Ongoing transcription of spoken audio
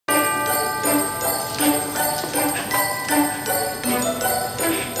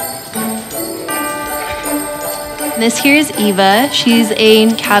This here is Eva. She's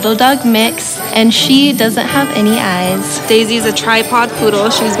a cattle dog mix, and she doesn't have any eyes. Daisy's a tripod poodle.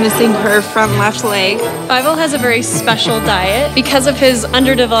 She's missing her front left leg. Bible has a very special diet. Because of his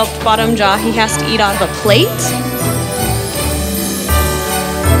underdeveloped bottom jaw, he has to eat out of a plate.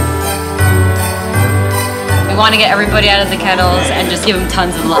 We want to get everybody out of the kennels and just give them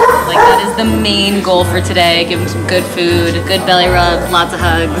tons of love. Like, that is the main goal for today. Give them some good food, good belly rubs, lots of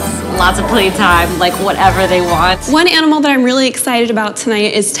hugs, lots of playtime, like whatever they want. One animal that I'm really excited about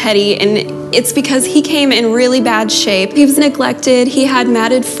tonight is Teddy, and it's because he came in really bad shape. He was neglected, he had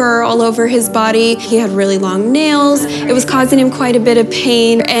matted fur all over his body, he had really long nails, it was causing him quite a bit of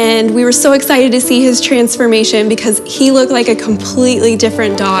pain, and we were so excited to see his transformation because he looked like a completely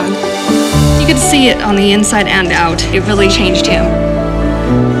different dog. You could see it on the inside and out. It really changed him.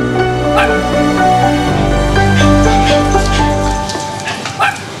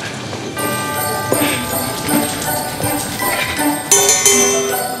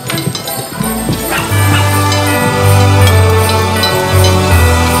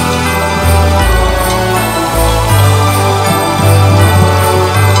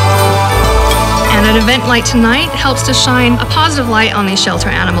 An event like tonight helps to shine a positive light on these shelter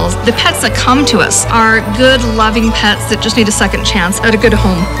animals. The pets that come to us are good, loving pets that just need a second chance at a good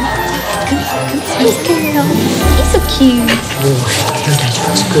home. He's so cute.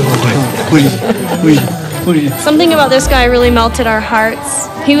 Something about this guy really melted our hearts.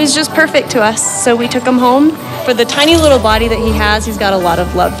 He was just perfect to us, so we took him home. For the tiny little body that he has, he's got a lot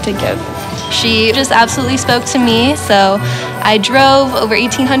of love to give. She just absolutely spoke to me, so I drove over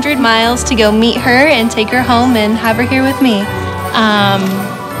 1,800 miles to go meet her and take her home and have her here with me.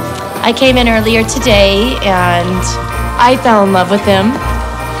 I came in earlier today and I fell in love with him.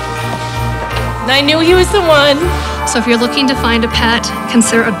 I knew he was the one. So if you're looking to find a pet,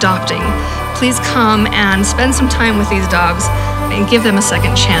 consider adopting. Please come and spend some time with these dogs and give them a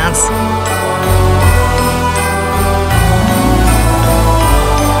second chance.